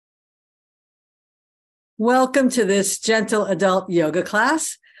Welcome to this gentle adult yoga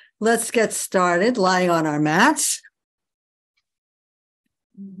class. Let's get started lying on our mats.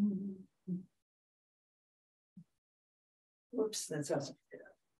 Oops, that's awesome.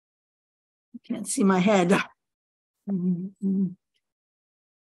 I can't see my head. Come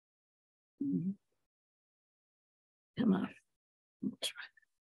on.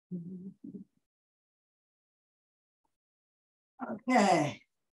 Okay.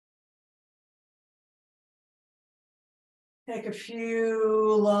 Take a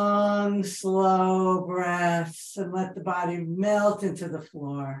few long, slow breaths and let the body melt into the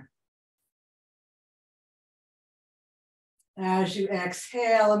floor. As you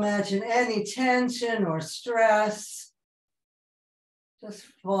exhale, imagine any tension or stress just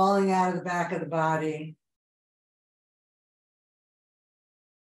falling out of the back of the body.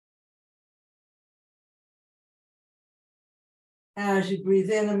 As you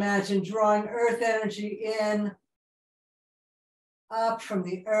breathe in, imagine drawing earth energy in, up from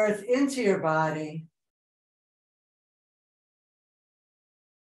the earth into your body.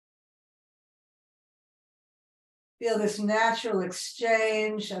 Feel this natural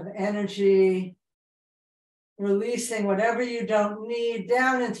exchange of energy, releasing whatever you don't need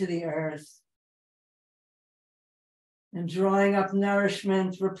down into the earth, and drawing up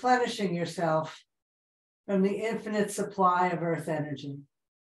nourishment, replenishing yourself from the infinite supply of earth energy.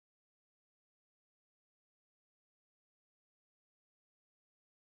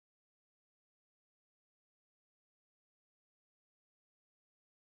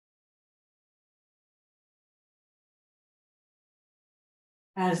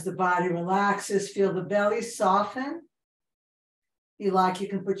 As the body relaxes, feel the belly soften. If you like, you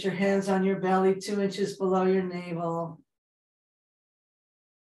can put your hands on your belly 2 inches below your navel.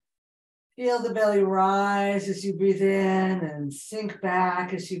 Feel the belly rise as you breathe in and sink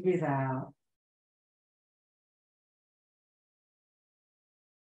back as you breathe out.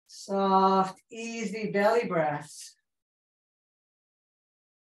 Soft, easy belly breaths.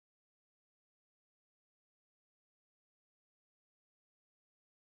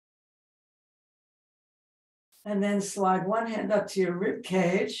 And then slide one hand up to your rib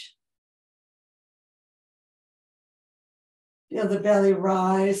cage. Feel the belly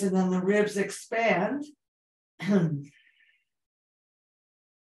rise and then the ribs expand. On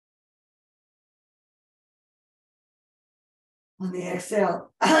the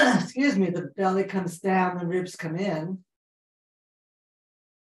exhale, excuse me, the belly comes down, the ribs come in.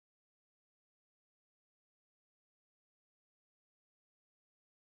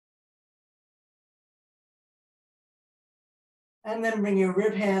 And then bring your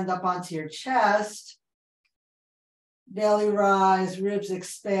rib hand up onto your chest. Belly rise, ribs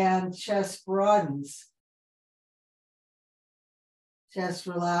expand, chest broadens. Chest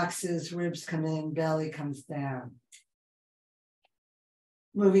relaxes, ribs come in, belly comes down.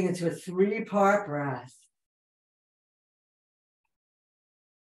 Moving into a 3-part breath.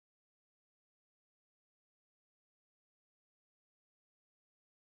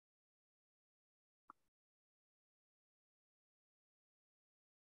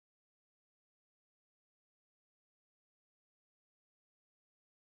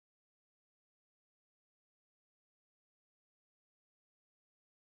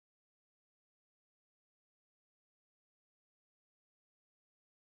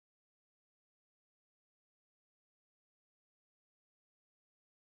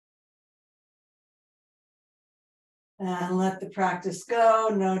 And let the practice go.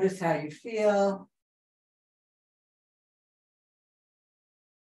 Notice how you feel.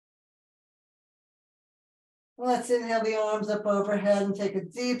 Let's inhale the arms up overhead and take a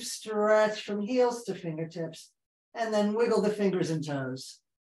deep stretch from heels to fingertips. And then wiggle the fingers and toes.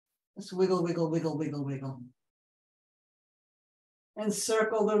 Just wiggle, wiggle, wiggle, wiggle, wiggle. And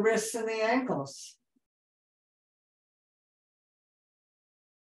circle the wrists and the ankles.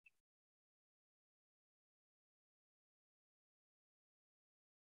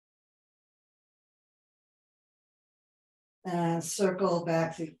 And circle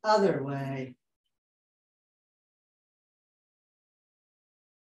back the other way.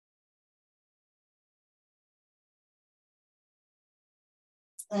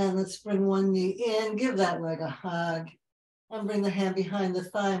 And let's bring one knee in, give that leg a hug, and bring the hand behind the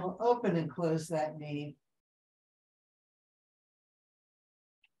thigh. We'll open and close that knee.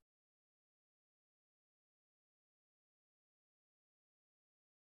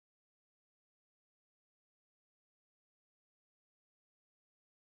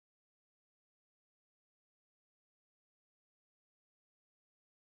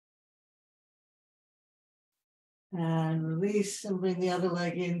 And release and bring the other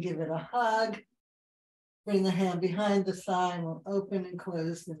leg in, give it a hug. Bring the hand behind the thigh and we'll open and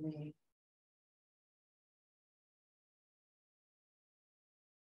close the knee.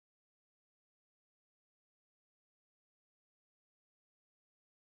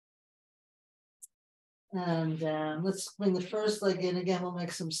 And let's bring the first leg in again. We'll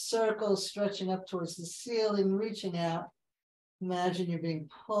make some circles, stretching up towards the ceiling, reaching out. Imagine you're being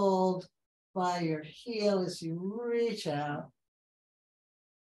pulled by your heel as you reach out.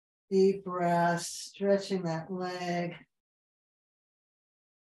 Deep breath, stretching that leg.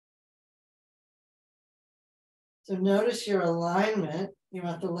 So notice your alignment. You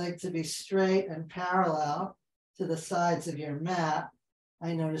want the leg to be straight and parallel to the sides of your mat.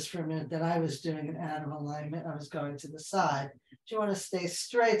 I noticed for a minute that I was doing it out of alignment. I was going to the side. But you want to stay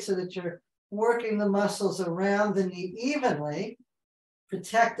straight so that you're working the muscles around the knee evenly,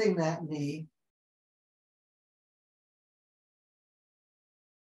 protecting that knee.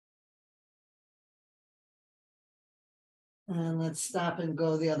 And let's stop and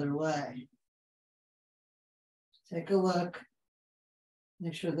go the other way. Take a look.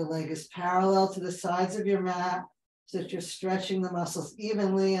 Make sure the leg is parallel to the sides of your mat so that you're stretching the muscles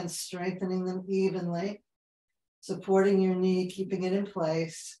evenly and strengthening them evenly, supporting your knee, keeping it in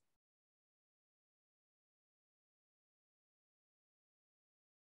place.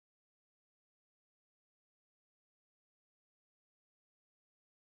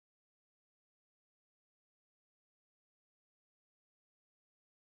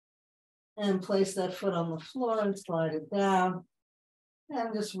 And place that foot on the floor and slide it down.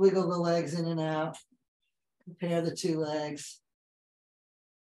 And just wiggle the legs in and out. Compare the two legs.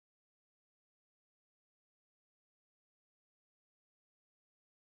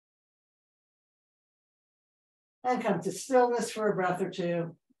 And come to stillness for a breath or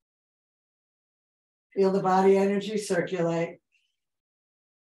two. Feel the body energy circulate.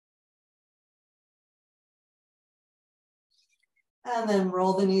 And then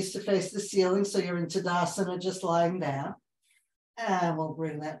roll the knees to face the ceiling so you're in Tadasana, just lying down. And we'll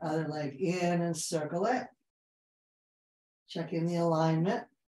bring that other leg in and circle it. Checking the alignment.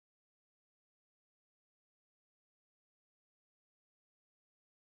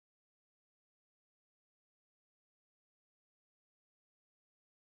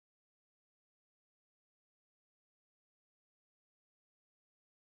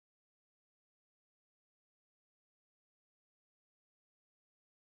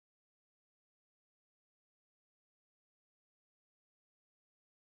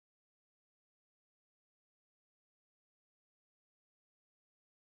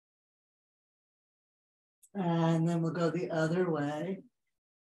 And then we'll go the other way.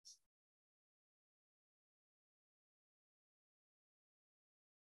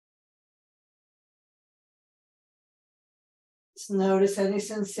 Just notice any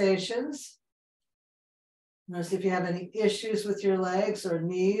sensations. Notice if you have any issues with your legs or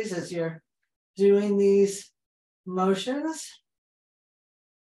knees as you're doing these motions.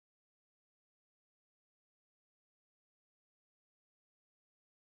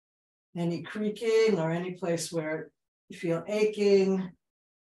 Any creaking or any place where you feel aching.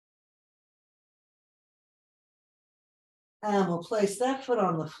 And we'll place that foot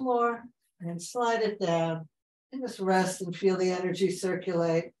on the floor and slide it down and just rest and feel the energy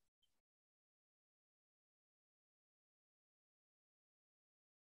circulate.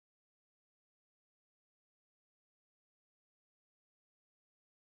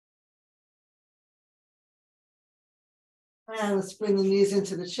 And let's bring the knees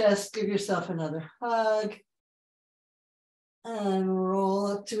into the chest. Give yourself another hug. And roll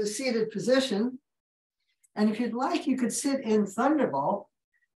up to a seated position. And if you'd like, you could sit in Thunderbolt.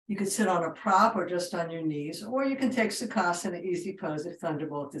 You could sit on a prop or just on your knees, or you can take Sukhasana, easy pose if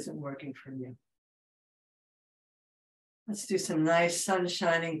Thunderbolt isn't working for you. Let's do some nice sun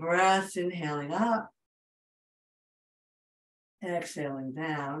shining breaths, inhaling up, exhaling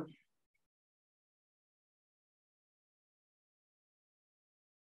down.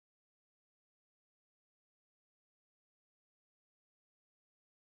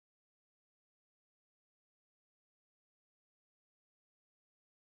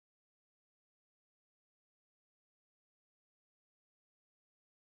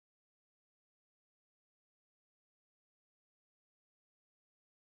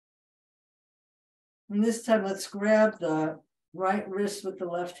 And this time, let's grab the right wrist with the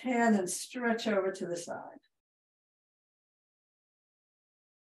left hand and stretch over to the side.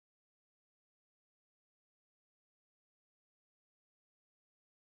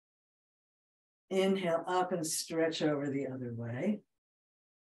 Inhale up and stretch over the other way.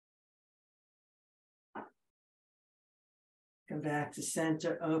 Come back to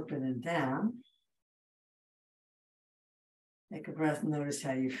center, open and down. Take a breath and notice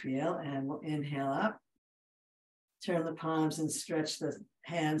how you feel, and we'll inhale up. Turn the palms and stretch the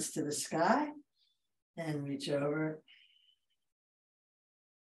hands to the sky and reach over.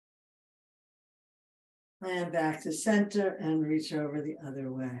 Land back to center and reach over the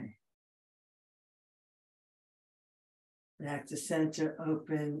other way. Back to center,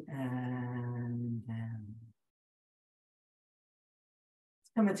 open and down.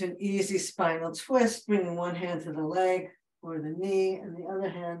 Come into an easy spinal twist, bringing one hand to the leg or the knee and the other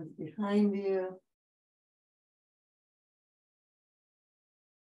hand behind you.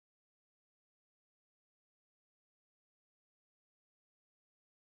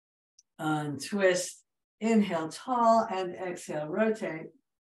 Untwist, inhale tall and exhale, rotate.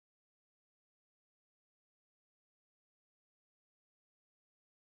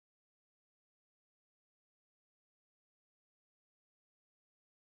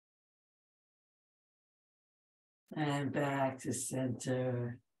 And back to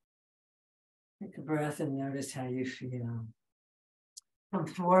center. Take a breath and notice how you feel. Come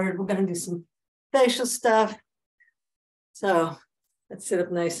forward. We're going to do some facial stuff. So let's sit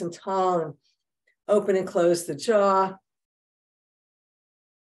up nice and tall and open and close the jaw.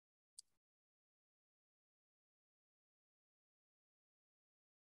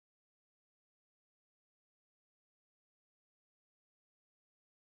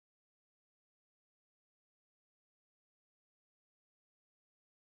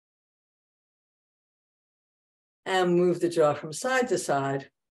 And move the jaw from side to side.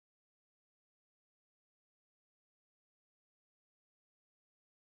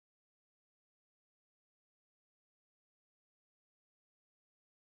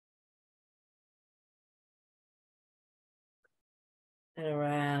 And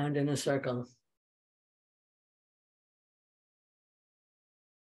around in a circle.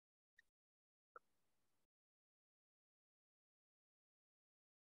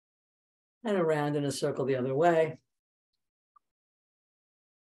 And around in a circle the other way.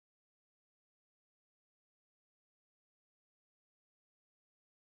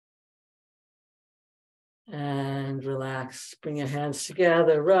 And relax, bring your hands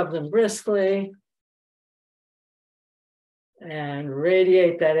together, rub them briskly. And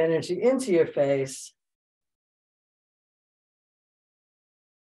radiate that energy into your face.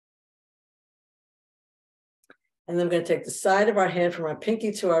 And then we're going to take the side of our hand from our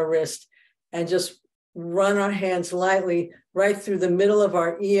pinky to our wrist and just run our hands lightly right through the middle of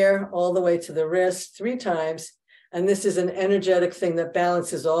our ear, all the way to the wrist 3 times. And this is an energetic thing that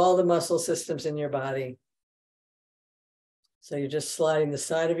balances all the muscle systems in your body. So you're just sliding the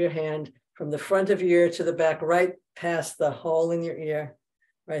side of your hand from the front of your ear to the back, right past the hole in your ear,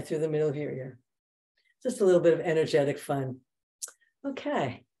 right through the middle of your ear. Just a little bit of energetic fun.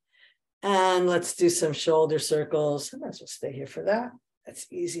 Okay. And let's do some shoulder circles. I might as well stay here for that. That's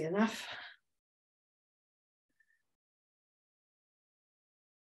easy enough.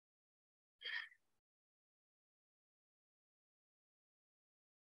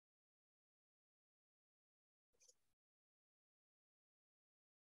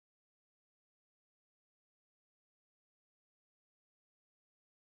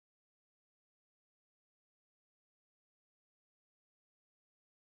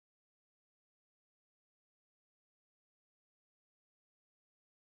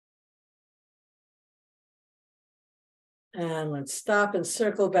 And let's stop and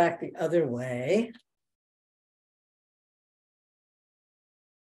circle back the other way.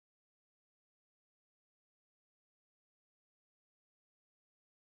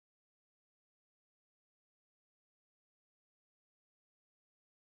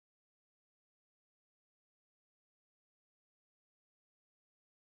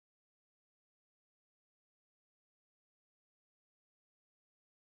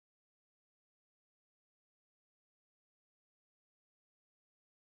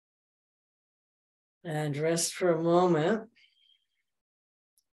 And rest for a moment.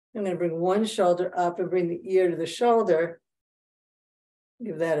 I'm going to bring one shoulder up and bring the ear to the shoulder.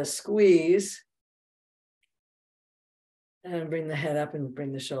 Give that a squeeze. And bring the head up and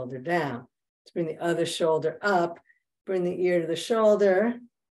bring the shoulder down. Let's bring the other shoulder up, bring the ear to the shoulder.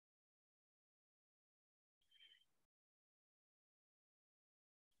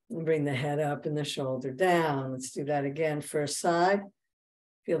 And bring the head up and the shoulder down. Let's do that again. First side.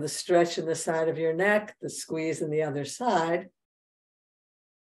 Feel the stretch in the side of your neck, the squeeze in the other side.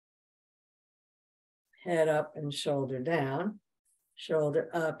 Head up and shoulder down.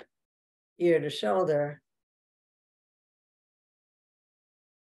 Shoulder up, ear to shoulder.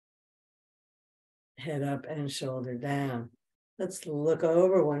 Head up and shoulder down. Let's look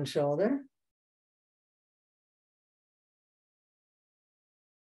over one shoulder.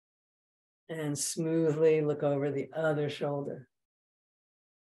 And smoothly look over the other shoulder.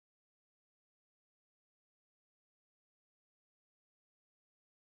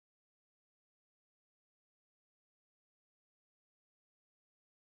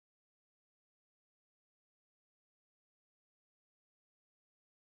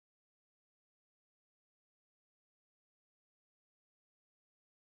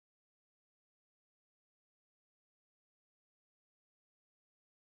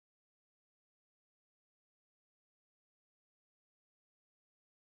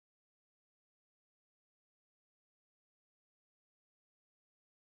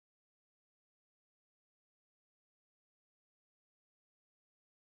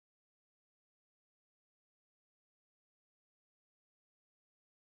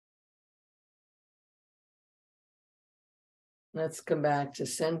 Let's come back to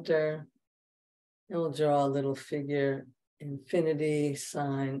center. And we'll draw a little figure, infinity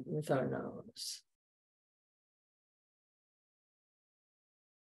sign with our nose.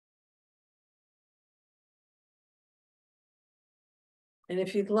 And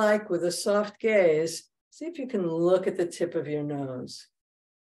if you'd like, with a soft gaze, see if you can look at the tip of your nose.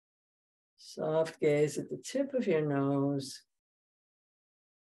 Soft gaze at the tip of your nose.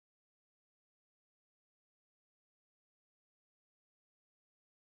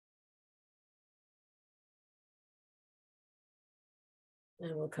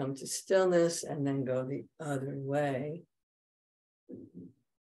 And we'll come to stillness and then go the other way.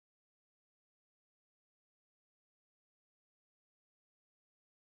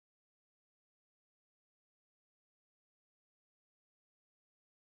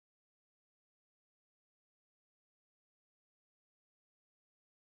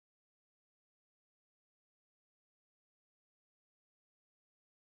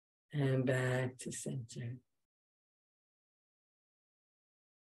 And back to center.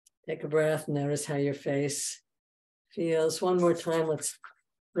 Take a breath, notice how your face feels. One more time, let's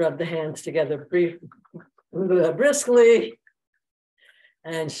rub the hands together briskly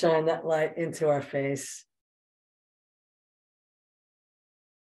and shine that light into our face.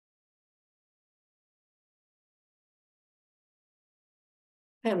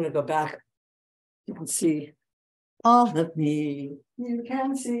 And I'm going to go back. You can see all of me. You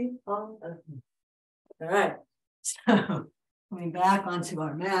can see all of me. All right. So coming back onto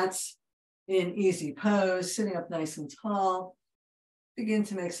our mats in easy pose, sitting up nice and tall. Begin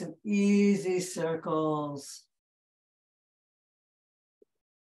to make some easy circles.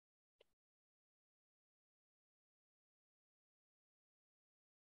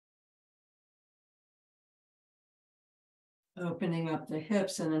 Opening up the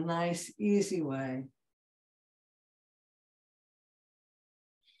hips in a nice, easy way.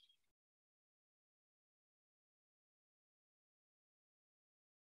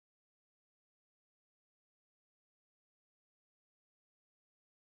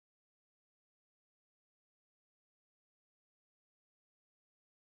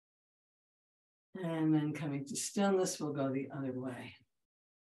 And then coming to stillness, we'll go the other way.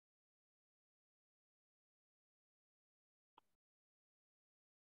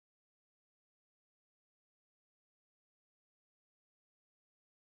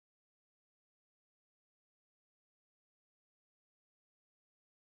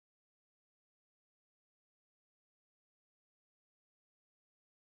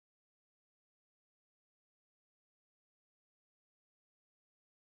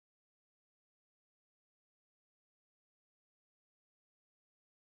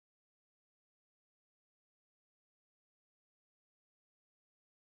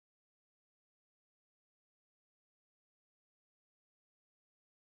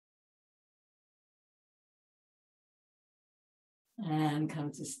 And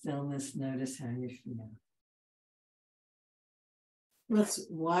come to stillness, notice how you feel. Let's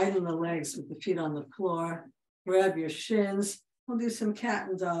widen the legs with the feet on the floor. Grab your shins. We'll do some cat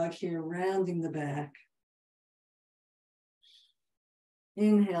and dog here, rounding the back.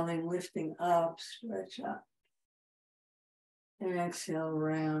 Inhaling, lifting up, stretch up. And exhale,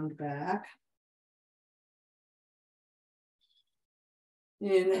 round back.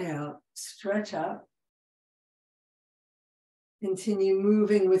 Inhale, stretch up. Continue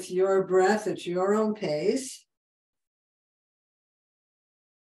moving with your breath at your own pace.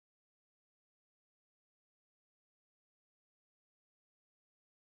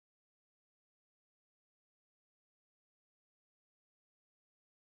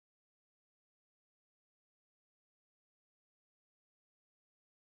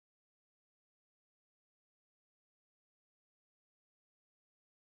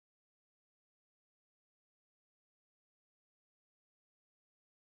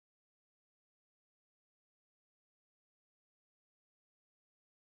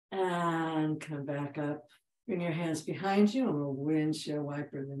 And come back up. Bring your hands behind you and we'll windshield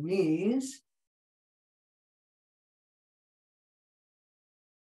wiper the knees.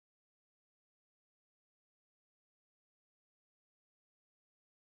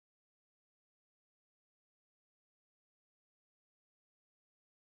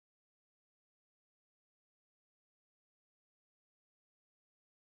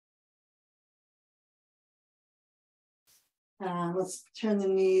 Let's turn the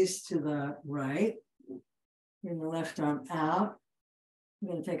knees to the right. Bring the left arm out. I'm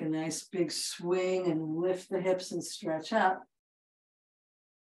going to take a nice big swing and lift the hips and stretch up.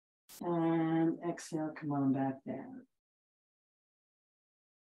 And exhale, come on back down.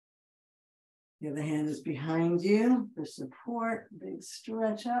 The other hand is behind you for support. Big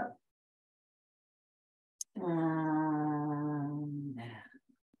stretch up. And down.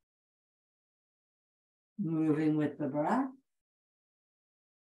 Moving with the breath.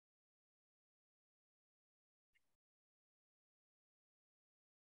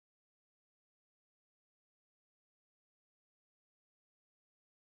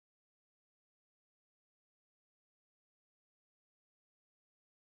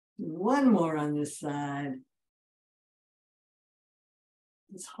 One more on this side.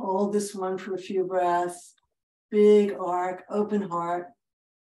 Let's hold this one for a few breaths. Big arc, open heart.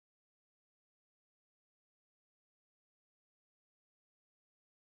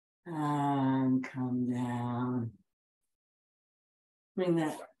 And come down. Bring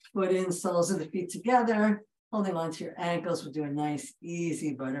that foot in, soles of the feet together, holding onto your ankles. We'll do a nice,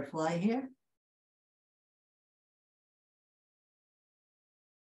 easy butterfly here.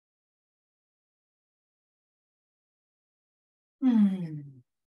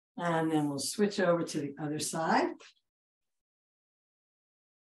 And then we'll switch over to the other side.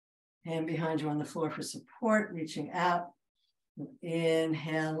 Hand behind you on the floor for support, reaching out.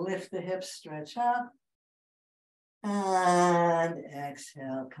 Inhale, lift the hips, stretch up. And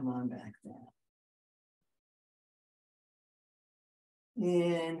exhale, come on back down.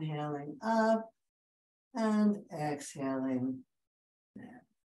 Inhaling up and exhaling down.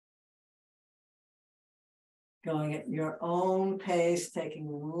 Going at your own pace, taking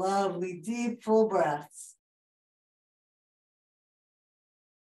lovely, deep, full breaths.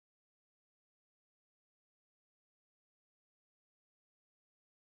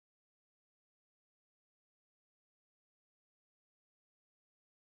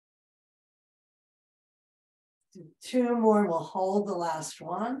 Do 2 more, we'll hold the last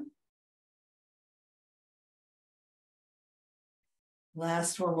one.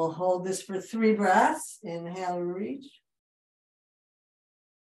 Last one, we'll hold this for 3 breaths. Inhale, reach.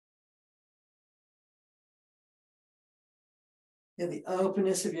 Feel the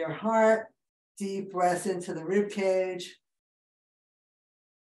openness of your heart. Deep breath into the rib cage.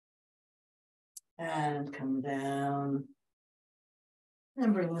 And come down.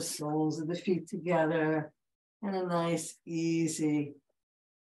 And bring the soles of the feet together. And a nice, easy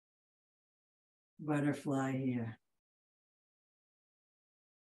butterfly here.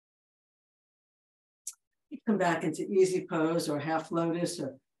 You come back into easy pose or half lotus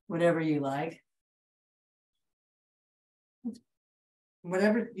or whatever you like.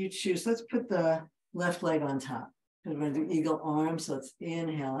 Whatever you choose, let's put the left leg on top. We're going to do eagle arm, so let's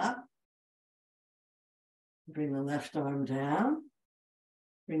inhale up. Bring the left arm down.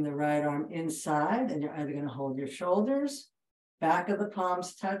 Bring the right arm inside, and you're either going to hold your shoulders, back of the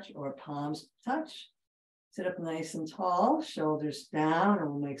palms touch, or palms touch. Sit up nice and tall, shoulders down, and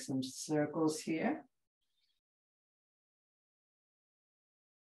we'll make some circles here.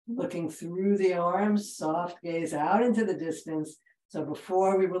 Looking through the arms, soft gaze out into the distance. So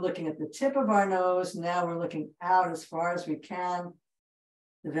before we were looking at the tip of our nose, now we're looking out as far as we can,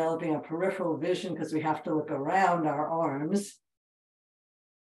 developing a peripheral vision because we have to look around our arms.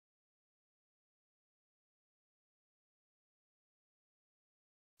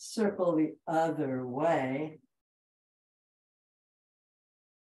 Circle the other way.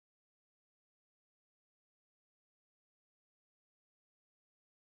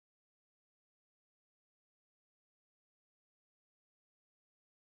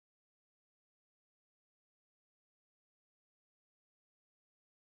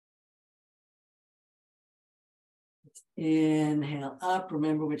 Inhale up.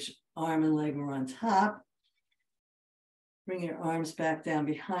 Remember which arm and leg were on top. Bring your arms back down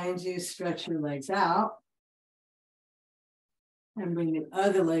behind you. Stretch your legs out. And bring the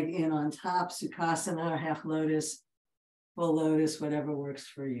other leg in on top. Sukhasana or half lotus, full lotus, whatever works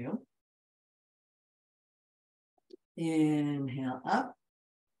for you. Inhale up.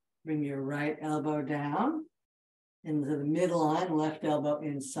 Bring your right elbow down. Into the midline, left elbow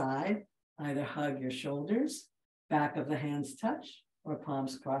inside. Either hug your shoulders, back of the hands touch, or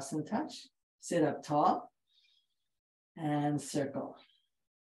palms cross and touch. Sit up tall and circle.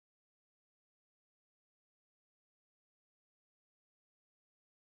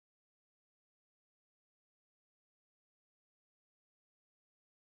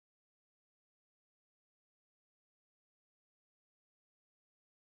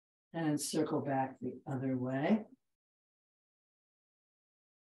 And circle back the other way.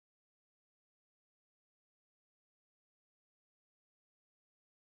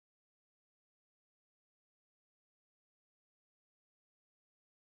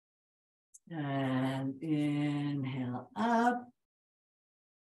 And inhale up.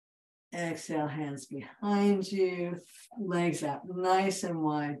 Exhale, hands behind you, legs out nice and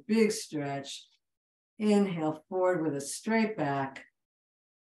wide, big stretch. Inhale forward with a straight back.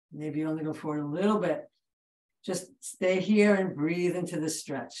 Maybe only go forward a little bit. Just stay here and breathe into the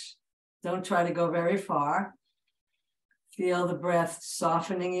stretch. Don't try to go very far. Feel the breath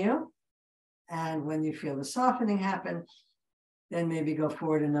softening you. And when you feel the softening happen, then maybe go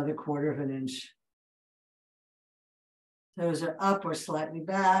forward another 1/4 of an inch. Toes are up or slightly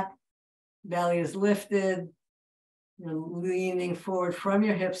back. Belly is lifted. You're leaning forward from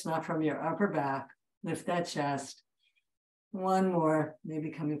your hips, not from your upper back. Lift that chest. One more,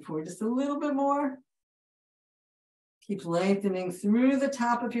 maybe coming forward just a little bit more. Keep lengthening through the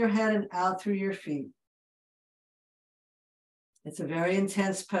top of your head and out through your feet. It's a very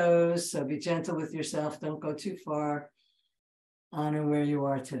intense pose, so be gentle with yourself. Don't go too far. Honor where you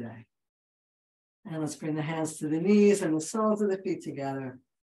are today. And let's bring the hands to the knees and the soles of the feet together.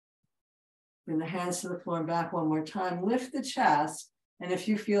 Bring the hands to the floor and back one more time. Lift the chest. And if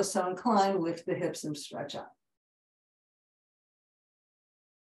you feel so inclined, lift the hips and stretch up.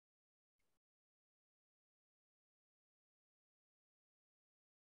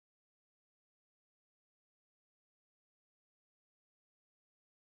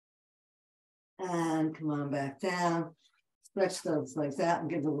 And come on back down. Stretch those legs out and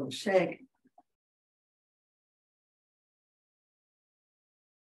give it a little shake.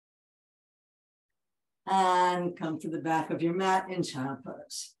 And come to the back of your mat in child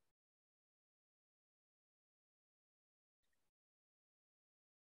pose.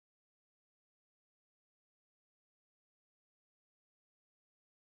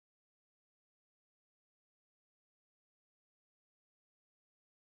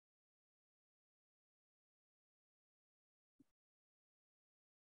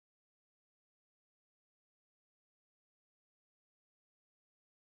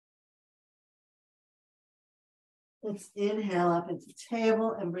 Let's inhale up into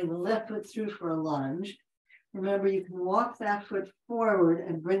table and bring the left foot through for a lunge. Remember, you can walk that foot forward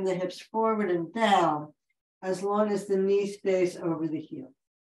and bring the hips forward and down as long as the knee stays over the heel.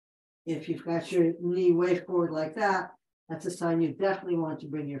 If you've got your knee way forward like that, that's a sign you definitely want to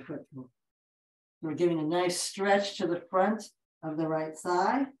bring your foot forward. We're giving a nice stretch to the front of the right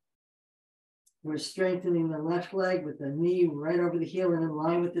thigh. We're strengthening the left leg with the knee right over the heel and in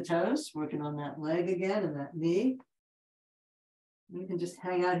line with the toes, working on that leg again and that knee. You can just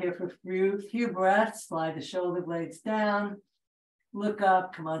hang out here for a few breaths, slide the shoulder blades down, look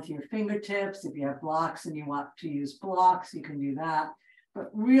up, come onto your fingertips. If you have blocks and you want to use blocks, you can do that. But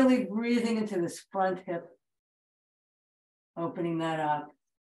really breathing into this front hip, opening that up,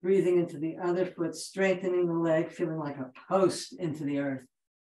 breathing into the other foot, strengthening the leg, feeling like a post into the earth.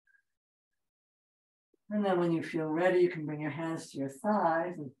 And then when you feel ready, you can bring your hands to your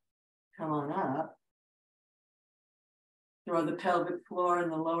thighs and come on up. Throw the pelvic floor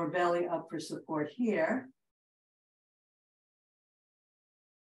and the lower belly up for support here.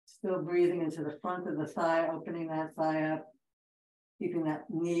 Still breathing into the front of the thigh, opening that thigh up, keeping that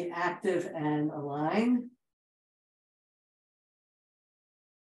knee active and aligned.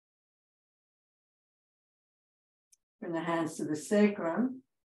 Bring the hands to the sacrum.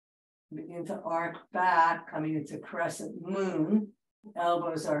 Begin to arc back, coming into crescent moon.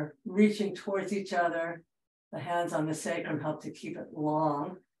 Elbows are reaching towards each other. The hands on the sacrum help to keep it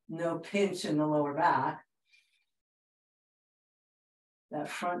long. No pinch in the lower back. That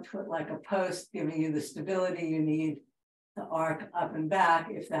front foot like a post, giving you the stability you need to arc up and back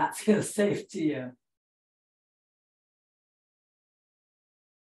if that feels safe to you.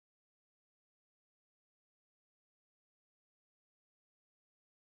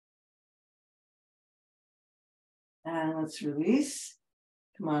 And let's release.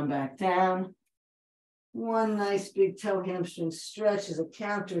 Come on back down. One nice big toe hamstring stretch is a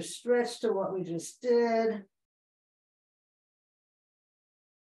counter stretch to what we just did.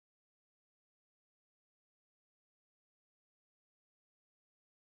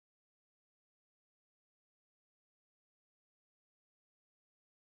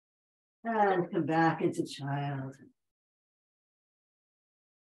 And come back into child.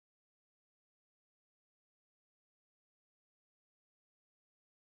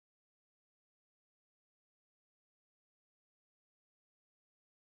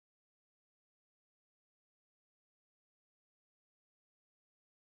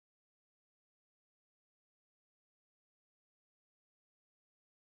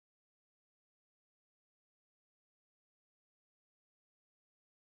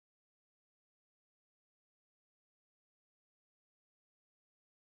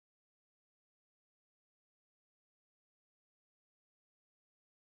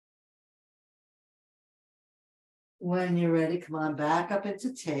 When you're ready, come on back up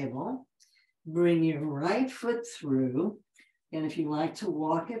into table. Bring your right foot through. And if you like to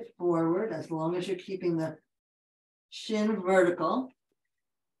walk it forward, as long as you're keeping the shin vertical,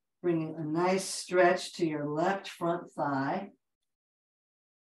 bringing a nice stretch to your left front thigh.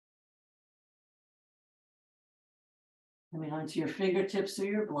 Coming onto your fingertips or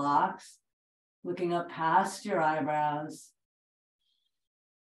your blocks, looking up past your eyebrows.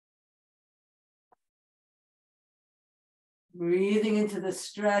 Breathing into the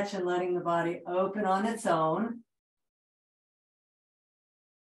stretch and letting the body open on its own.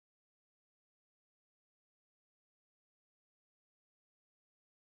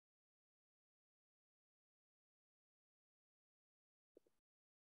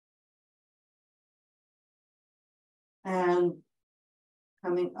 And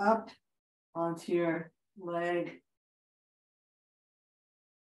coming up onto your leg.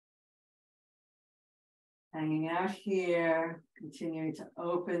 Hanging out here, continuing to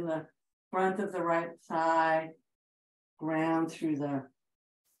open the front of the right thigh, ground through the,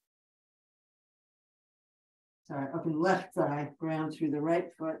 open left thigh, ground through the right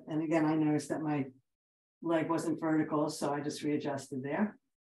foot. And again, I noticed that my leg wasn't vertical, so I just readjusted there.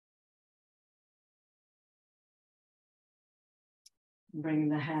 Bringing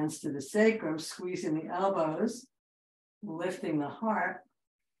the hands to the sacrum, squeezing the elbows, lifting the heart.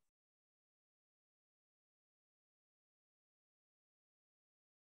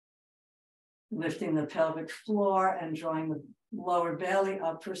 Lifting the pelvic floor and drawing the lower belly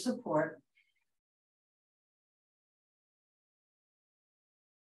up for support.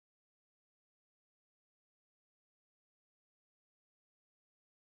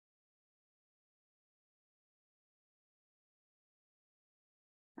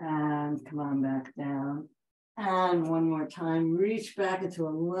 And come on back down. And one more time, reach back into a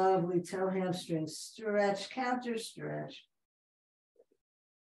lovely toe hamstring stretch, counter stretch.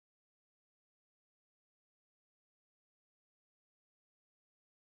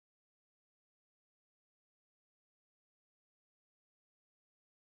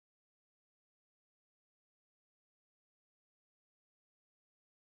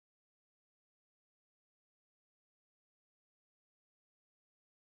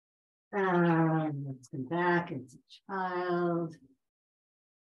 And let's come back into child.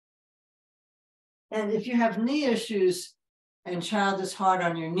 And if you have knee issues and child is hard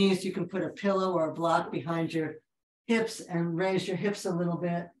on your knees, you can put a pillow or a block behind your hips and raise your hips a little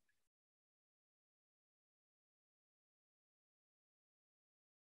bit.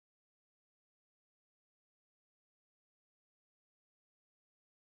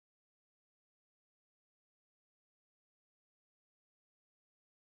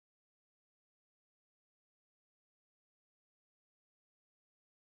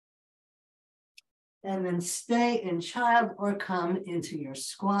 And then stay in child or come into your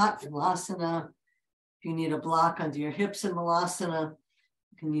squat, Malasana. If you need a block under your hips in Malasana,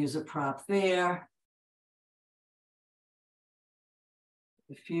 you can use a prop there.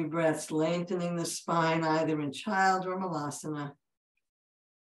 A few breaths, lengthening the spine, either in child or Malasana.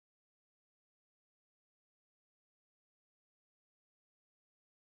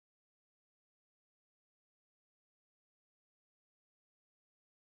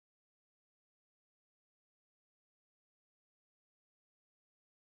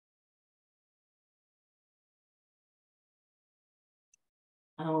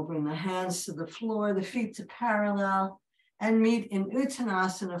 I will bring the hands to the floor, the feet to parallel, and meet in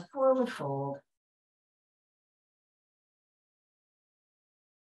Uttanasana, forward fold.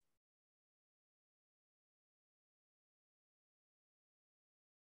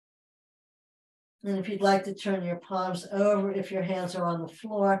 And if you'd like to turn your palms over, if your hands are on the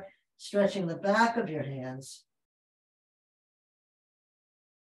floor, stretching the back of your hands.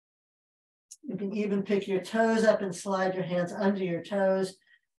 You can even pick your toes up and slide your hands under your toes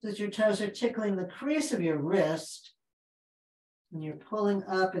so that your toes are tickling the crease of your wrist. And you're pulling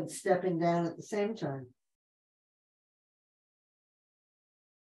up and stepping down at the same time.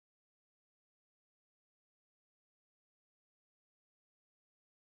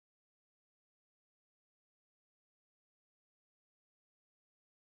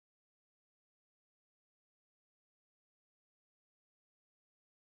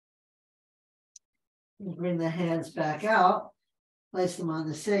 You bring the hands back out, place them on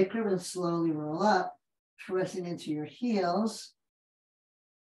the sacrum and slowly roll up, pressing into your heels.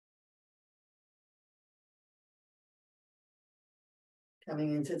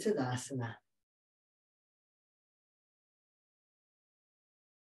 Coming into Tadasana.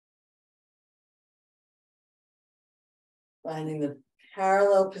 Finding the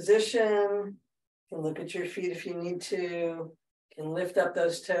parallel position. You can look at your feet if you need to. You can lift up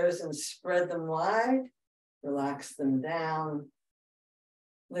those toes and spread them wide. Relax them down.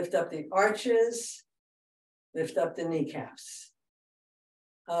 Lift up the arches. Lift up the kneecaps.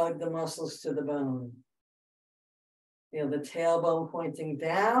 Hug the muscles to the bone. Feel the tailbone pointing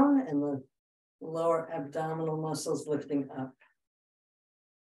down and the lower abdominal muscles lifting up.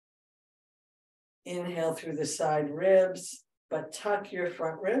 Inhale through the side ribs, but tuck your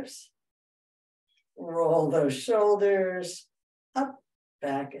front ribs. Roll those shoulders up,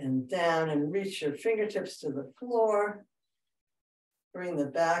 back, and down, and reach your fingertips to the floor. Bring the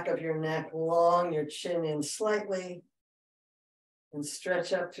back of your neck long, your chin in slightly, and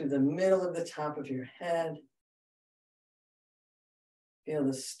stretch up through the middle of the top of your head. Feel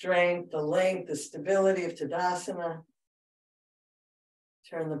the strength, the length, the stability of Tadasana.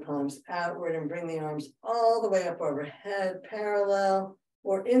 Turn the palms outward and bring the arms all the way up overhead, parallel,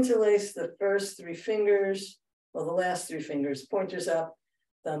 or interlace the first three fingers, well, the last three fingers, pointers up,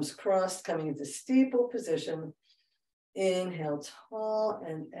 thumbs crossed, coming into steeple position. Inhale tall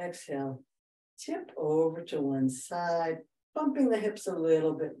and exhale, tip over to one side, bumping the hips a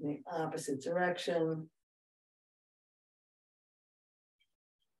little bit in the opposite direction.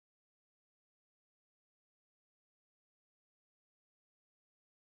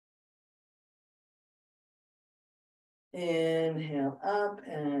 Inhale up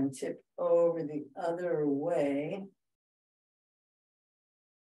and tip over the other way.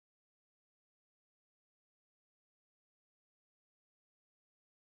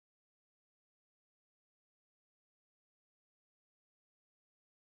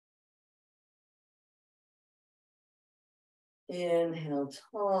 Inhale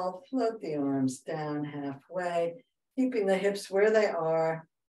tall, float the arms down halfway, keeping the hips where they are.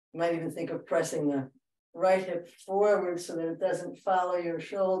 You might even think of pressing the right hip forward so that it doesn't follow your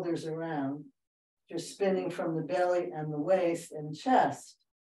shoulders around. You're spinning from the belly and the waist and chest.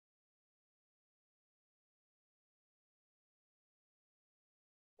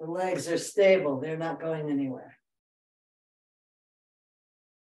 The legs are stable, they're not going anywhere.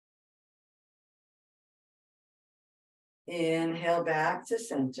 Inhale back to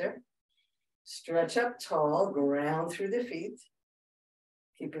center. Stretch up tall, ground through the feet.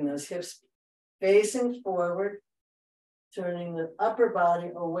 Keeping those hips facing forward, turning the upper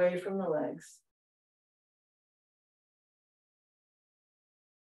body away from the legs.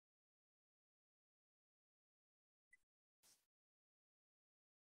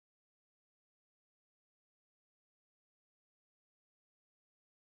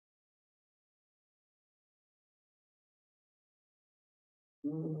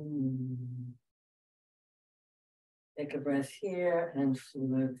 Take a breath here and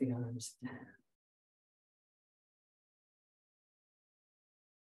float the arms down.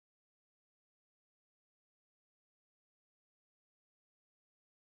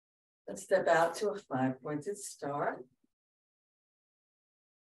 Let's step out to a 5-pointed star.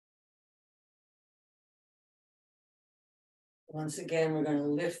 Once again, we're going to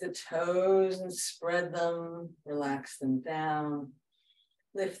lift the toes and spread them, relax them down.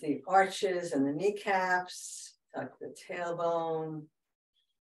 Lift the arches and the kneecaps, tuck the tailbone.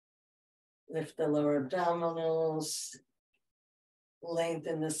 Lift the lower abdominals.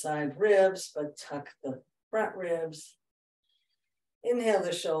 Lengthen the side ribs, but tuck the front ribs. Inhale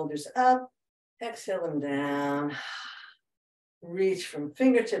the shoulders up, exhale them down. Reach from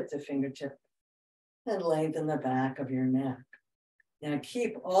fingertip to fingertip and lengthen the back of your neck. Now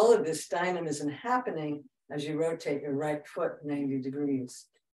keep all of this dynamism happening as you rotate your right foot 90 degrees.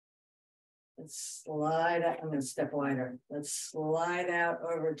 Let's slide out. I'm going to step wider. Let's slide out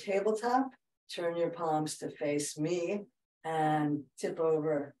over tabletop. Turn your palms to face me and tip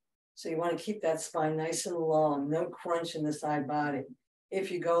over. So you want to keep that spine nice and long, no crunch in the side body.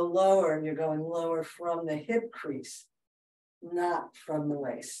 If you go lower, you're going lower from the hip crease, not from the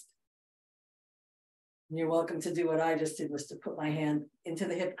waist. You're welcome to do what I just did, was to put my hand into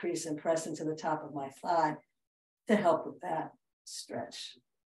the hip crease and press into the top of my thigh to help with that stretch.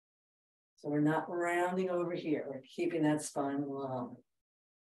 So we're not rounding over here, we're keeping that spine long.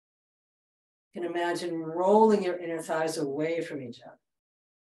 You can imagine rolling your inner thighs away from each other.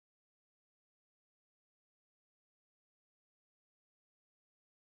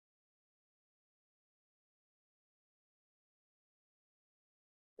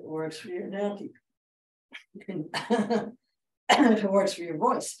 works for your neck, you can, if it works for your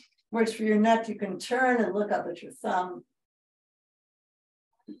voice, works for your neck, you can turn and look up at your thumb.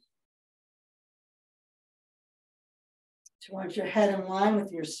 Towards your head in line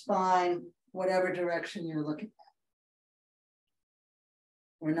with your spine, whatever direction you're looking at.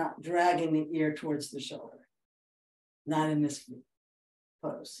 We're not dragging the ear towards the shoulder, not in this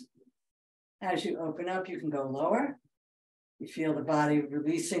pose. As you open up, you can go lower. You feel the body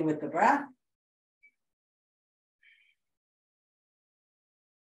releasing with the breath.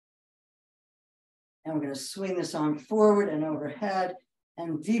 And we're going to swing this arm forward and overhead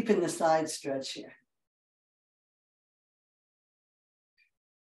and deepen the side stretch here.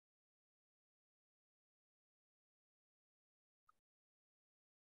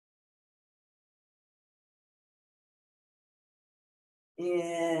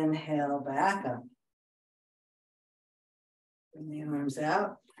 Inhale back up. Bring the arms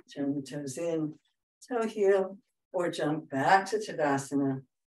out, turn the toes in, toe heel, or jump back to Tadasana.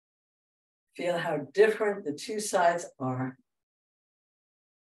 Feel how different the two sides are.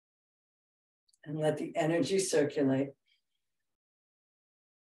 And let the energy circulate.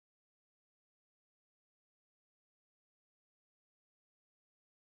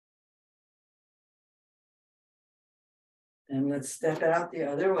 And let's step out the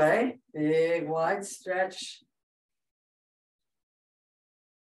other way. Big, wide stretch.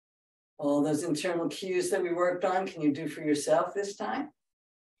 All those internal cues that we worked on, can you do for yourself this time?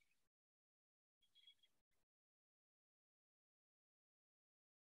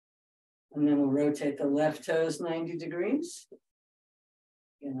 And then we'll rotate the left toes 90 degrees.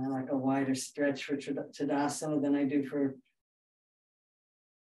 You know, like a wider stretch for Tadasana than I do for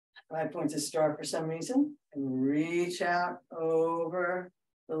 5 points of star for some reason. And reach out over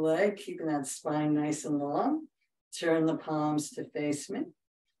the leg, keeping that spine nice and long. Turn the palms to face me.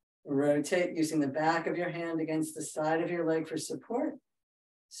 Rotate using the back of your hand against the side of your leg for support.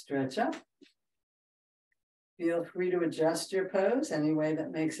 Stretch up. Feel free to adjust your pose any way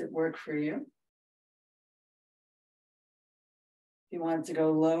that makes it work for you. If you want to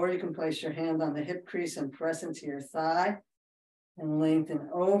go lower, you can place your hand on the hip crease and press into your thigh and lengthen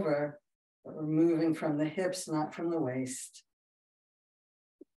over, but we're moving from the hips, not from the waist.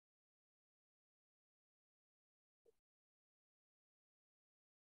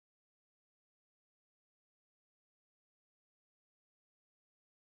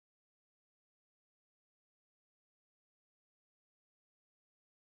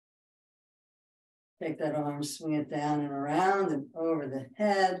 Take that arm, swing it down and around and over the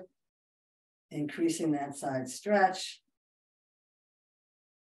head, increasing that side stretch.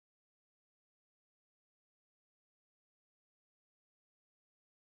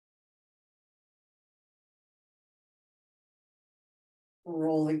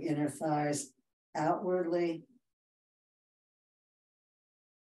 Rolling inner thighs outwardly.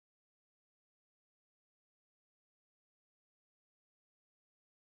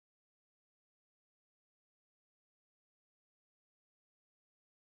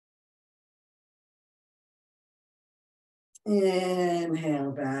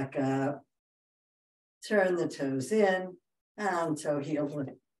 Inhale back up. Turn the toes in and toe heel,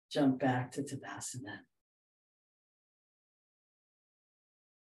 jump back to Tadasana.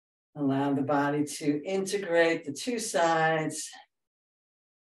 Allow the body to integrate the two sides.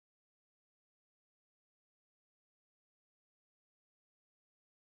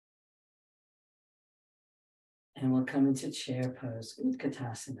 And we'll come into chair pose,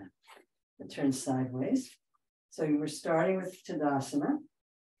 Utkatasana. Turn sideways. So we're starting with Tadasana.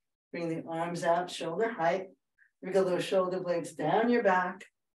 Bring the arms out, shoulder height. Wriggle those shoulder blades down your back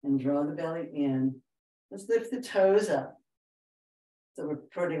and draw the belly in. Let's lift the toes up. So we're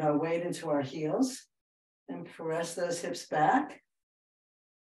putting our weight into our heels and press those hips back.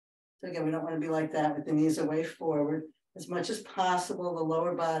 So again, we don't want to be like that with the knees away forward. As much as possible, the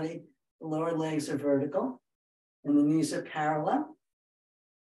lower body, the lower legs are vertical and the knees are parallel.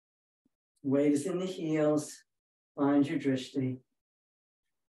 Weight is in the heels. Find your drishti.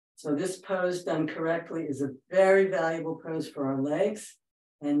 So this pose done correctly is a very valuable pose for our legs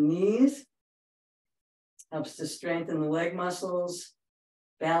and knees. Helps to strengthen the leg muscles,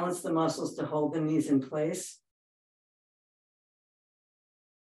 balance the muscles to hold the knees in place.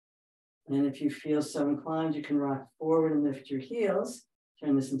 And if you feel so inclined, you can rock forward and lift your heels.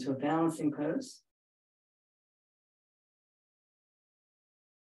 Turn this into a balancing pose.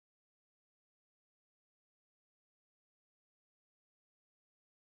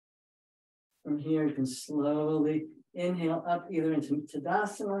 From here, you can slowly inhale up either into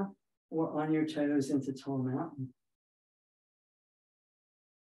Tadasana or on your toes into Tall Mountain.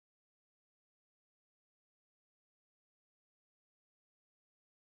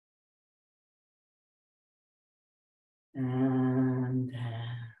 And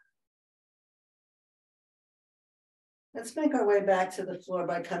let's make our way back to the floor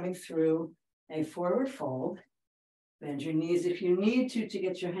by coming through a forward fold. Bend your knees if you need to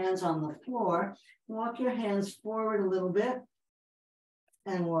get your hands on the floor. Walk your hands forward a little bit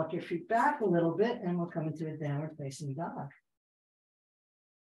and walk your feet back a little bit, and we'll come into a downward facing dog.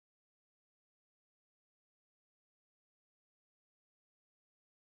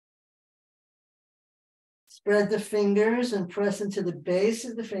 Spread the fingers and press into the base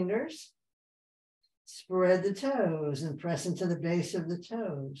of the fingers. Spread the toes and press into the base of the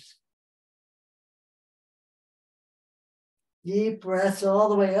toes. Deep breaths all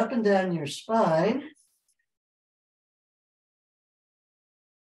the way up and down your spine.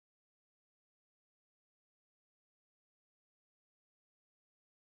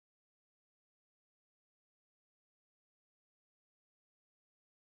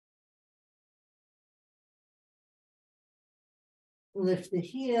 Lift the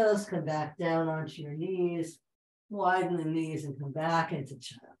heels, come back down onto your knees, widen the knees and come back into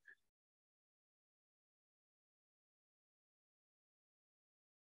child.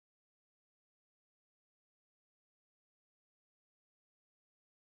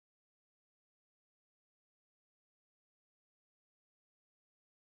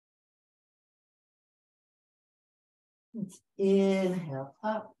 Let's inhale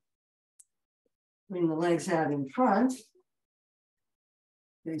up. Bring the legs out in front.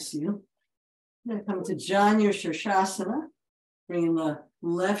 Face you. Then come to Janu Shirshasana. Bringing the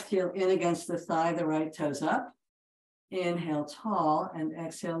left heel in against the thigh, the right toes up. Inhale tall and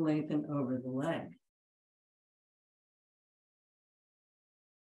exhale lengthen over the leg.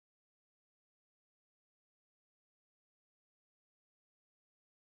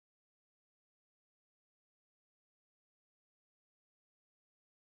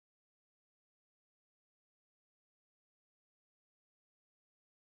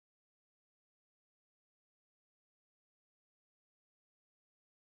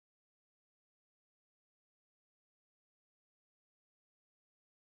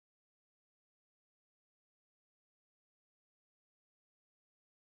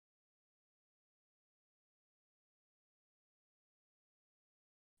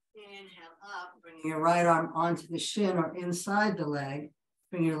 Inhale up, bringing your right arm onto the shin or inside the leg.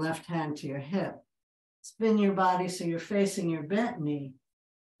 Bring your left hand to your hip. Spin your body so you're facing your bent knee.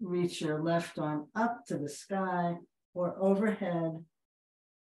 Reach your left arm up to the sky or overhead,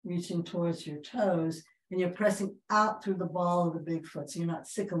 reaching towards your toes, and you're pressing out through the ball of the big foot, so you're not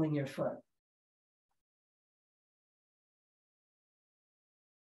sickling your foot.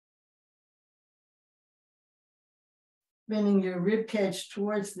 Bending your rib cage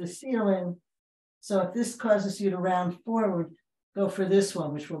towards the ceiling. So if this causes you to round forward, go for this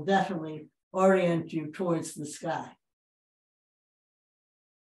one, which will definitely orient you towards the sky.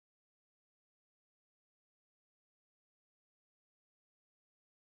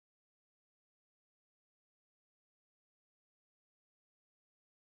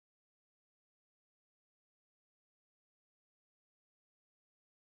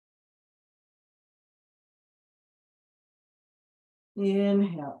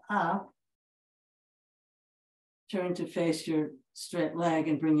 Inhale up. Turn to face your straight leg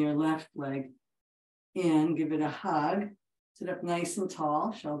and bring your left leg in. Give it a hug. Sit up nice and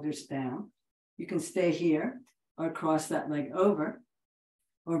tall, shoulders down. You can stay here or cross that leg over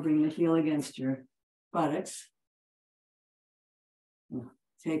or bring the heel against your buttocks.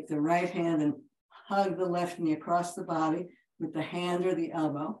 Take the right hand and hug the left knee across the body with the hand or the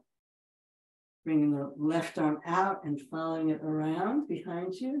elbow. Bringing the left arm out and following it around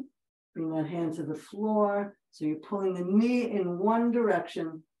behind you. Bring that hand to the floor. So you're pulling the knee in one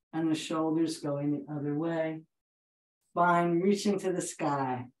direction and the shoulders going the other way. Spine reaching to the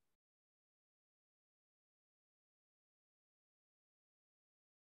sky.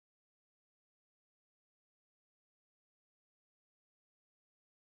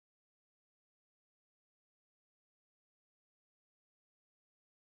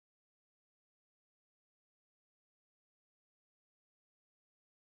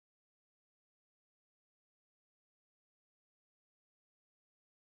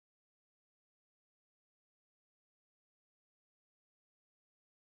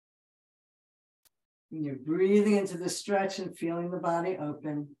 And you're breathing into the stretch and feeling the body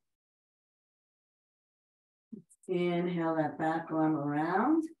open. Inhale that back arm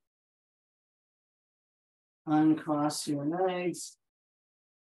around. Uncross your legs.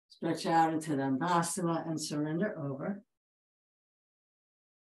 Stretch out into Dandasana and surrender over.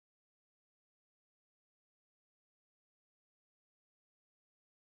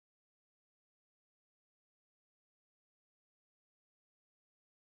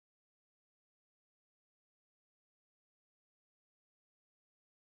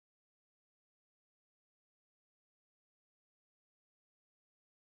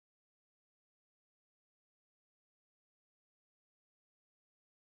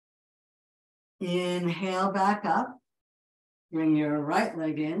 Inhale back up. Bring your right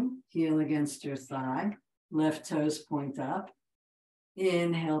leg in, heel against your thigh. Left toes point up.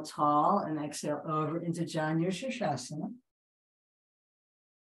 Inhale tall and exhale over into Janu Shirshasana.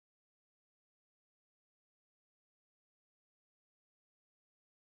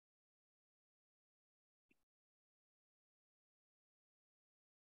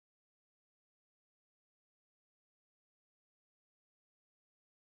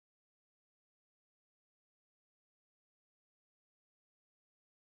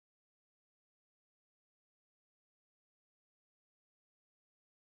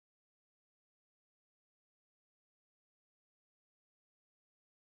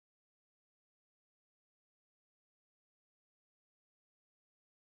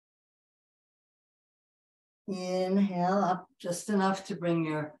 Inhale up just enough to bring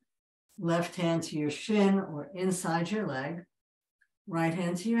your left hand to your shin or inside your leg. Right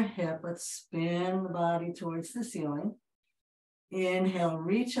hand to your hip. Let's spin the body towards the ceiling. Inhale,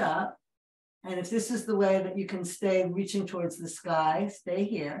 reach up. And if this is the way that you can stay reaching towards the sky, stay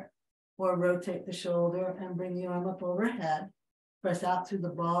here. Or rotate the shoulder and bring the arm up overhead. Press out through the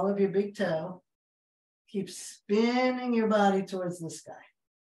ball of your big toe. Keep spinning your body towards the sky.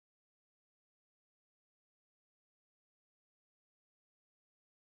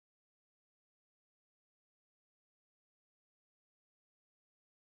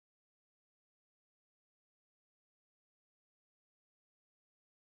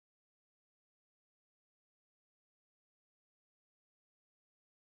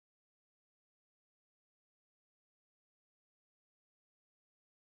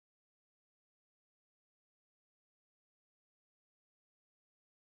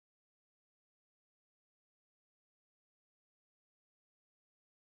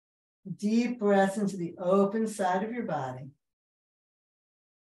 Deep breath into the open side of your body.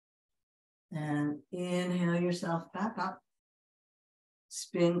 And inhale yourself back up.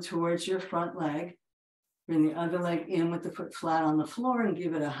 Spin towards your front leg. Bring the other leg in with the foot flat on the floor and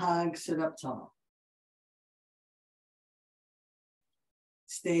give it a hug. Sit up tall.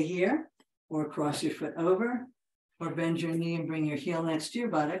 Stay here or cross your foot over or bend your knee and bring your heel next to your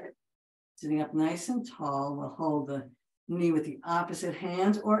buttock. Sitting up nice and tall, we'll hold the knee with the opposite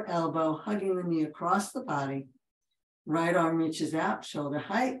hand or elbow, hugging the knee across the body. Right arm reaches out, shoulder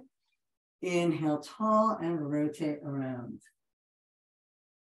height. Inhale tall and rotate around.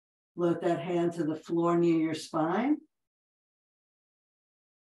 Float that hand to the floor near your spine.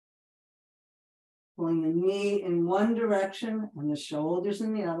 Pulling the knee in one direction and the shoulders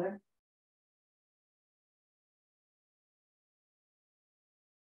in the other.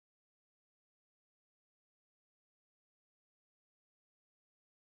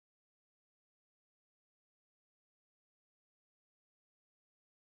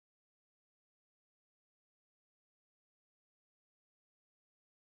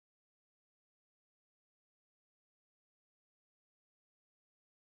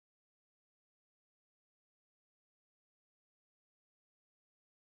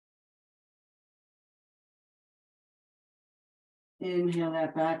 Inhale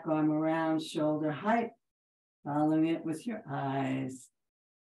that back arm around, shoulder height, following it with your eyes.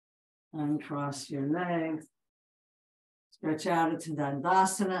 Uncross your legs. Stretch out into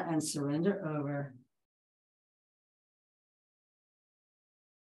Dandasana and surrender over.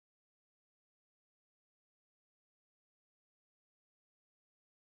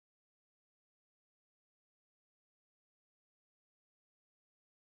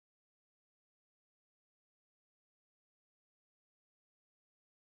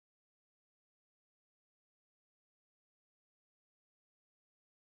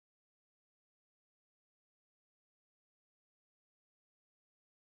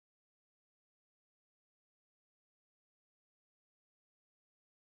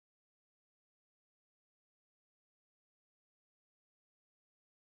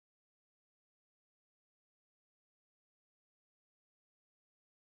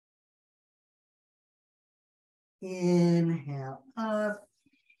 Inhale up.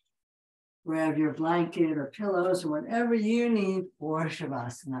 Grab your blanket or pillows or whatever you need for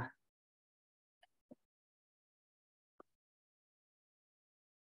Shavasana.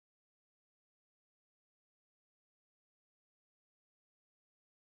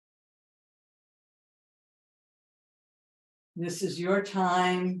 This is your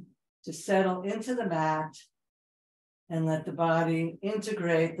time to settle into the mat and let the body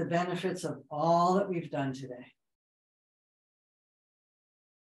integrate the benefits of all that we've done today.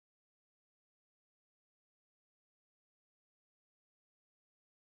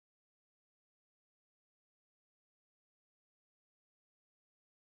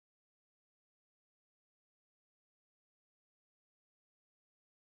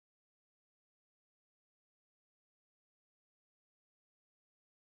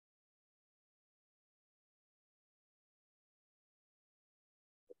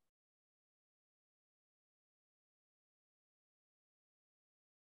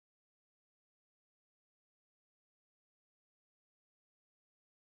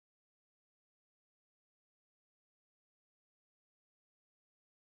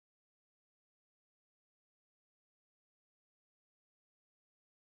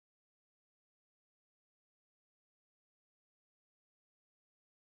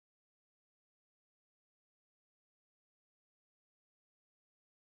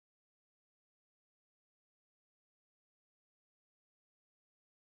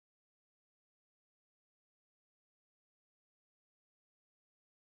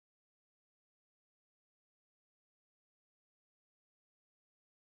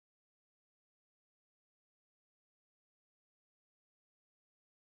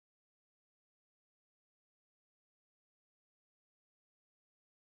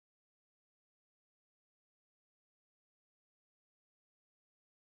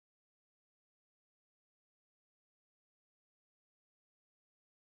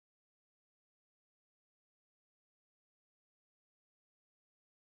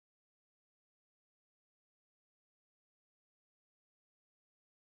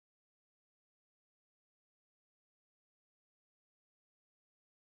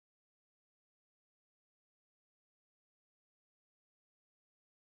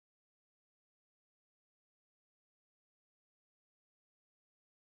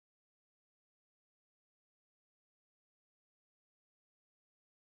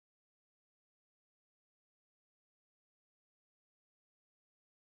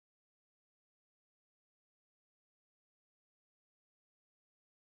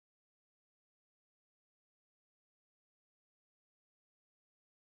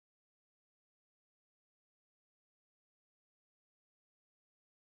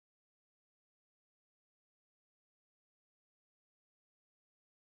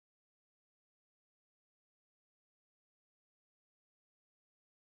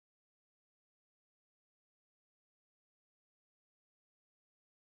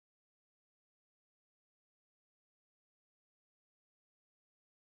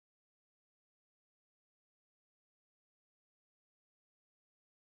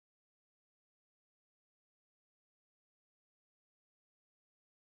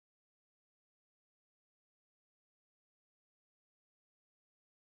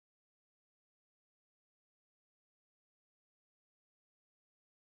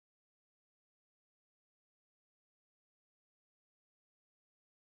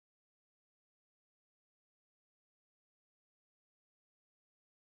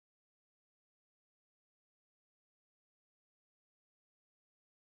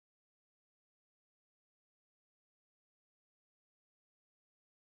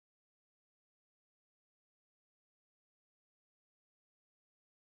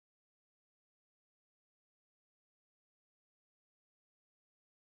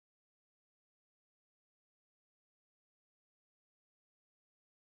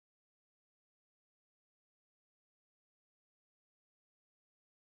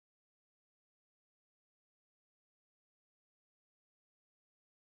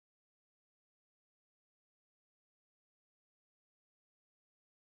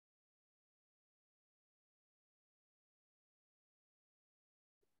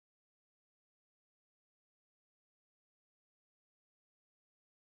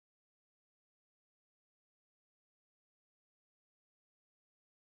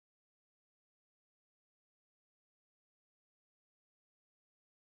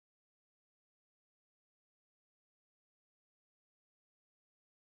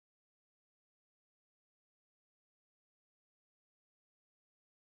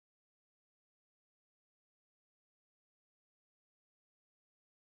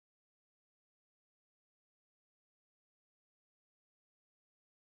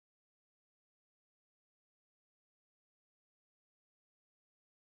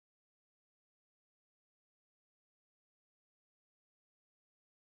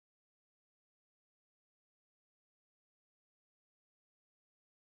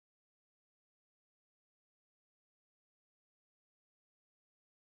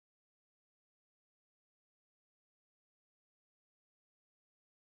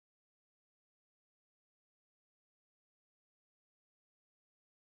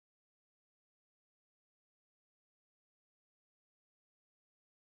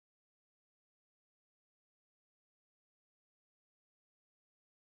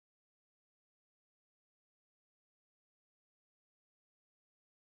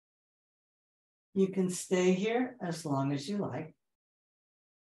 You can stay here as long as you like.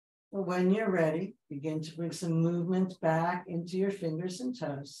 But when you're ready, begin to bring some movement back into your fingers and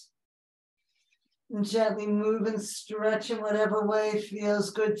toes. And gently move and stretch in whatever way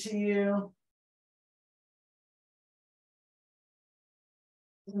feels good to you.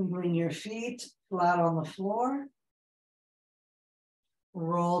 And bring your feet flat on the floor.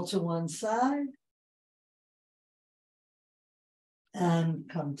 Roll to one side. And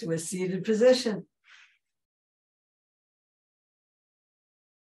come to a seated position.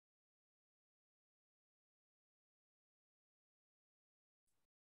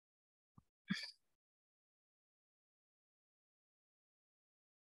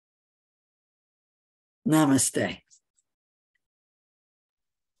 Namaste.